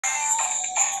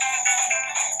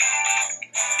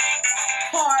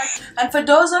And for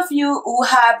those of you who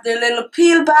have the little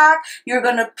peel back, you're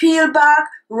going to peel back,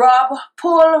 rub,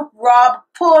 pull, rub,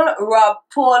 pull, rub,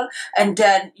 pull, and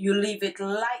then you leave it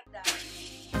like that.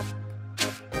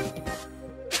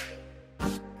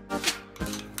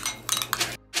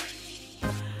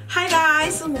 Hi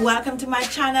guys, welcome to my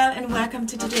channel and welcome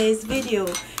to today's video.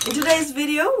 In today's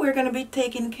video, we're going to be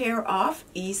taking care of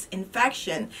yeast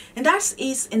infection, and that's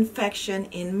yeast infection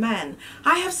in men.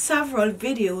 I have several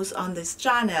videos on this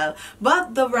channel,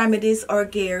 but the remedies are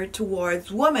geared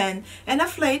towards women, and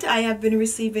of late I have been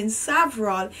receiving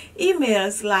several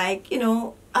emails like,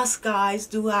 us guys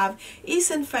do have yeast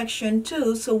infection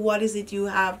too, so what is it you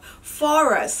have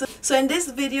for us? So in this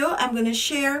video I'm going to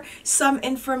share some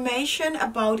information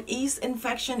about yeast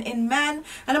infection in men,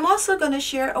 and I'm also going to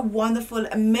share a wonderful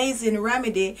amazing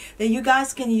remedy that you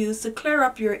guys can use to clear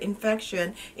up your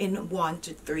infection in 1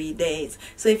 to 3 days.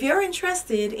 So if you're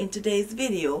interested in today's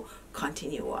video,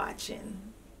 continue watching.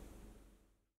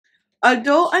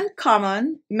 Although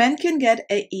uncommon, men can get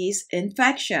a yeast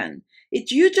infection. It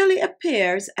usually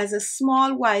appears as a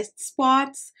small white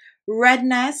spots,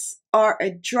 redness, or a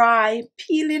dry,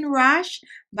 peeling rash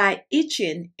by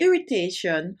itching,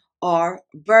 irritation, or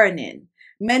burning.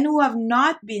 Men who have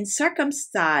not been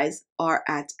circumcised are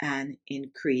at an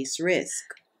increased risk.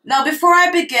 Now, before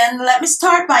I begin, let me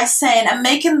start by saying I'm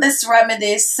making this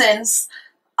remedy since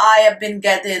I have been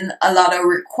getting a lot of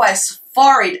requests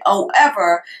for it.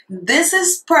 However, this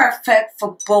is perfect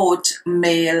for both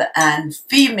male and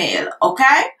female,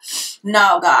 okay?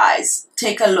 Now guys,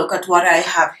 take a look at what I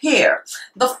have here.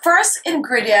 The first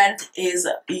ingredient is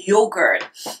yogurt,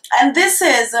 and this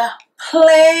is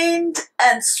plain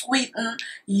and sweetened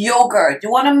yogurt.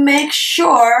 You want to make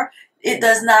sure it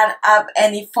does not have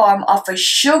any form of a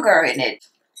sugar in it.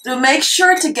 So make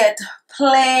sure to get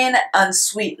plain and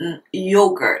sweetened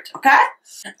yogurt, okay?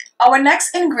 Our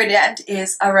next ingredient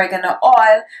is oregano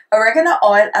oil. Oregano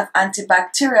oil has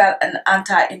antibacterial and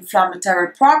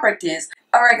anti-inflammatory properties.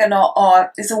 Oregano oil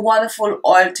is a wonderful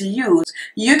oil to use.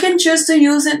 You can choose to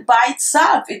use it by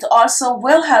itself. It also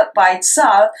will help by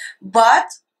itself, but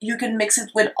you can mix it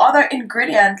with other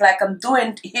ingredients like I'm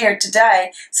doing here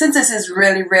today, since this is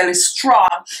really, really strong,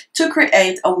 to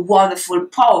create a wonderful,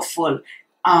 powerful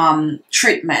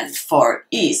treatment for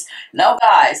yeast. Now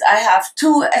guys, I have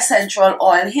two essential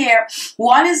oil here.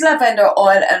 One is lavender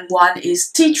oil and one is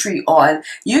tea tree oil.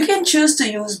 You can choose to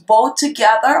use both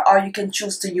together, or you can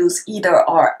choose to use either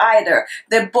or either.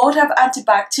 They both have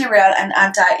antibacterial and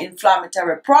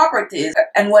anti-inflammatory properties,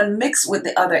 and when mixed with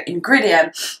the other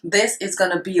ingredient, this is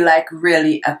going to be like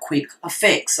really a quick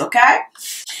fix, okay?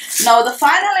 Now the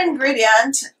final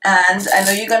ingredient, and I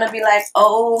know you're going to be like,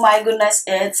 oh my goodness,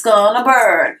 it's gonna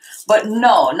burn. But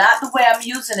no, not the way I'm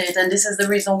using it, and this is the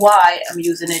reason why I'm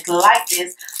using it like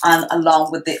this and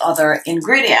along with the other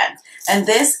ingredient. And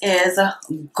this is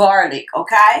garlic,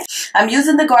 okay? I'm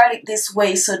using the garlic this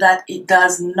way so that it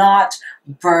does not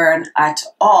burn at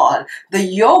all. The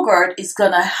yogurt is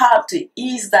going to help to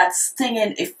ease that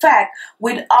stinging effect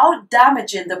without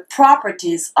damaging the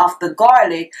properties of the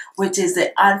garlic, which is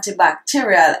the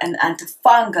antibacterial and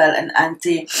antifungal and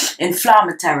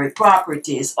anti-inflammatory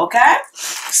properties, okay?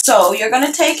 So you're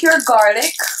going to take your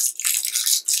garlic,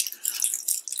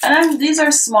 and these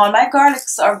are small. My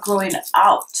garlics are growing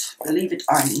out, believe it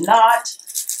or not.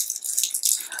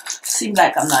 Seems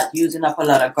like I'm not using up a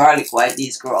lot of garlic while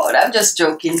these grow out. I'm just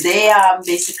joking. They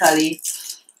basically,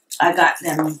 I got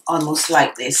them almost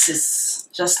like this. It's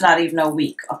just not even a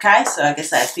week, okay? So I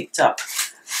guess I picked up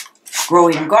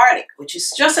growing garlic, which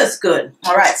is just as good.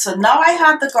 All right, so now I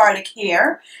have the garlic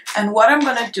here, and what I'm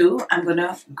gonna do, I'm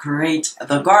gonna grate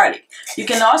the garlic. You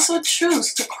can also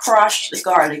choose to crush the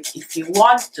garlic if you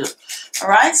want to. All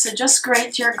right, so just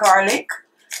grate your garlic.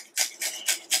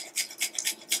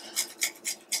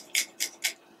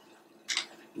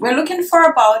 We're looking for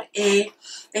about a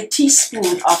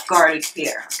teaspoon of garlic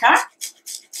here, okay?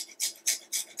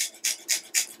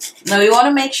 Now you want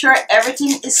to make sure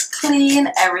everything is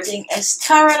clean, everything is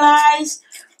sterilized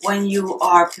when you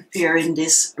are preparing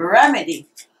this remedy.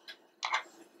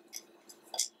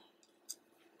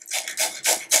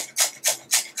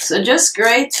 So just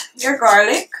grate your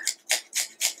garlic,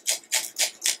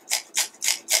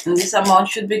 and this amount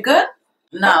should be good.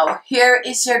 Now here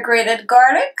is your grated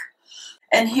garlic.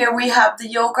 And here we have the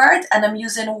yogurt, and I'm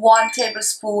using 1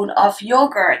 tablespoon of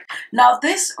yogurt. Now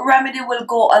this remedy will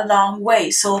go a long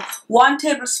way, so 1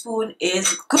 tablespoon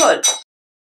is good.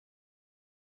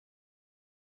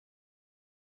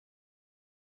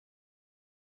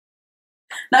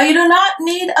 Now you do not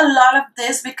need a lot of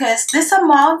this because this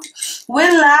amount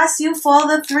will last you for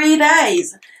the 3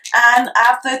 days. and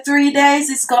after 3 days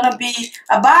it's gonna be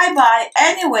a bye-bye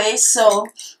anyway, so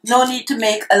no need to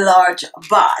make a large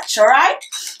batch. All right,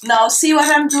 now see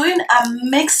what I'm doing. I'm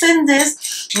mixing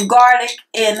this garlic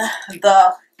in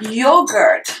the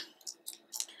yogurt,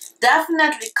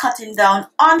 definitely cutting down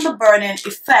on the burning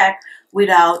effect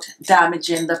without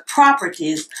damaging the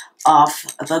properties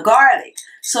of the garlic.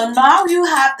 So now you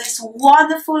have this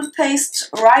wonderful paste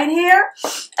right here,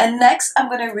 and next I'm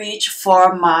going to reach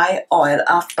for my oil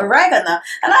of oregano,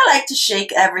 and I like to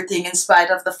shake everything in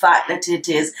spite of the fact that it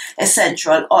is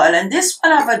essential oil, and this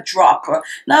one I have a dropper.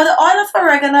 Now the oil of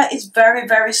oregano is very,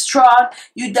 very strong.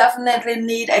 You definitely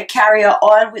need a carrier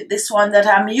oil with this one that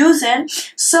I'm using,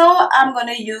 so I'm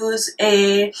going to use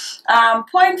a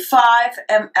 0.5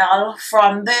 ml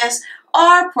from this,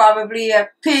 or probably a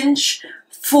pinch,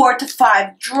 4 to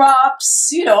 5 drops.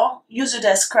 You know, use your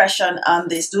discretion on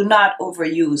this. Do not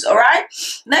overuse. All right,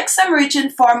 next I'm reaching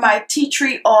for my tea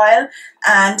tree oil,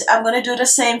 and I'm going to do the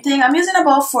same thing. I'm using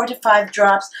about 4 to 5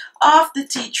 drops of the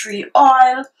tea tree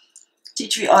oil. Tea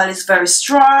tree oil is very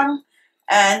strong,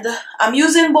 and I'm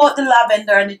using both the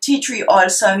lavender and the tea tree oil,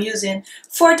 so I'm using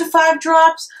 4 to 5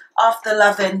 drops of the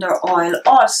lavender oil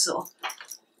also.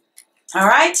 All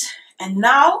right, and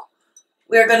now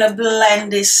we're going to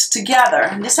blend this together,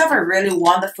 and this have a really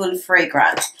wonderful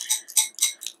fragrance,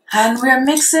 and we're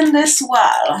mixing this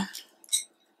well.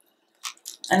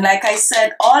 And like I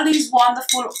said, all these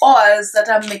wonderful oils that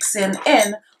I'm mixing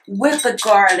in with the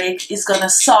garlic is going to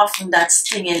soften that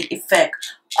stinging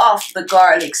effect of the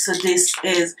garlic. So this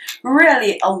is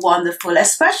really a wonderful,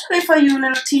 especially for you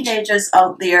little teenagers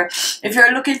out there. If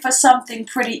you're looking for something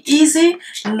pretty easy,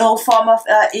 no form of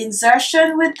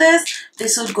insertion with this,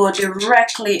 this would go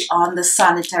directly on the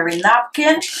sanitary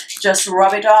napkin. Just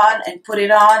rub it on and put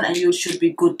it on, and you should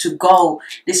be good to go.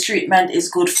 This treatment is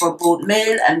good for both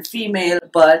male and female,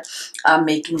 but I'm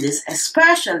making this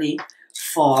especially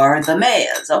for the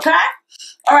males. Okay,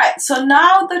 all right, so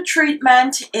now the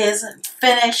treatment is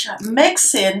finished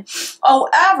mixing.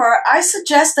 However, I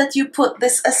suggest that you put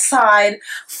this aside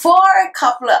for a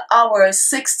couple of hours,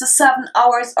 6 to 7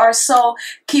 hours or so.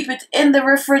 Keep it in the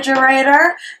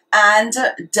refrigerator, and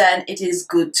then it is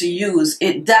good to use.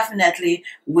 It definitely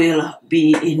will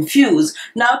be infused.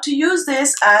 Now, to use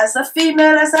this as a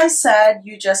female, as I said,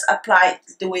 you just apply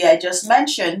it the way I just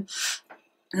mentioned.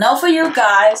 Now for you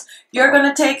guys, you're going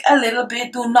to take a little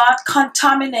bit. Do not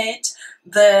contaminate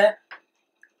the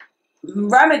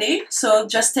remedy. So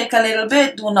just take a little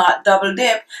bit. Do not double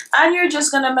dip. And you're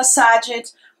just going to massage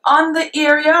it on the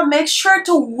area. Make sure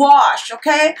to wash,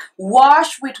 okay?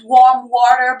 Wash with warm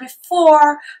water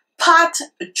before. Pat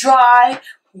dry.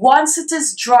 Once it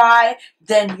is dry,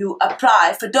 then you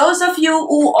apply. For those of you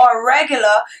who are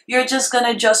regular, you're just going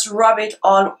to just rub it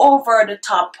all over the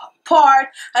top part.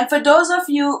 And for those of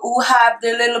you who have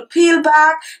the little peel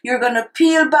back, you're going to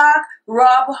peel back,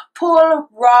 rub, pull,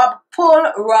 rub,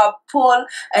 pull, rub, pull,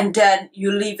 and then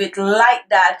you leave it like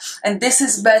that. And this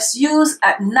is best used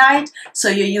at night, so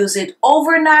you use it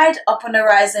overnight, up on the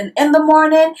horizon in the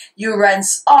morning, you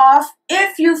rinse off.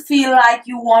 If you feel like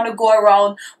you want to go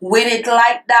around with it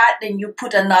like that, then you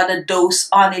put another dose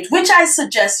on it, which I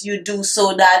suggest you do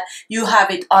so that you have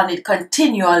it on it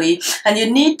continually. And you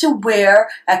need to wear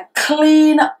a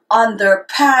clean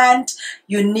underpant.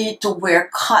 You need to wear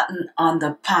cotton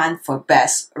underpant for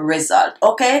best result.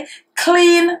 Okay,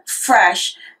 clean,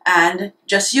 fresh, and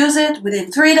just use it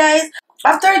within 3 days.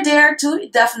 After a day or two,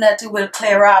 it definitely will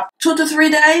clear up. 2 to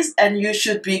 3 days, and you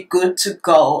should be good to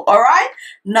go. All right,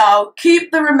 now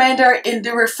keep the remainder in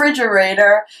the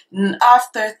refrigerator.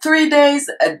 After 3 days,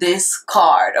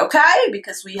 discard, okay,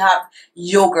 because we have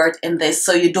yogurt in this,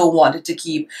 so you don't want it to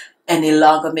keep any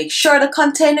longer. Make sure the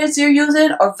containers you're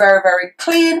using are very, very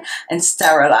clean and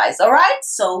sterilized. All right,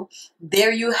 so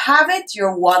there you have it,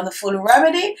 your wonderful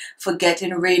remedy for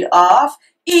getting rid of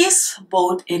yeast,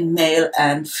 both in male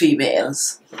and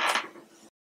females.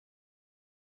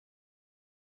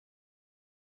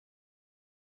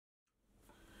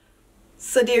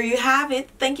 So there you have it.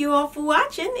 Thank you all for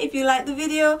watching. If you like the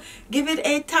video, give it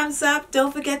a thumbs up.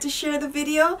 Don't forget to share the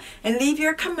video and leave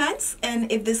your comments.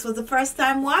 And if this was the first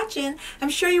time watching, I'm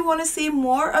sure you want to see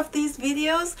more of these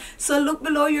videos. So look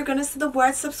below, you're going to see the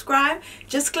word subscribe.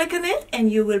 Just click on it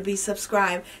and you will be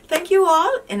subscribed. Thank you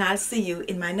all, and I'll see you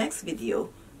in my next video.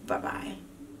 Bye-bye.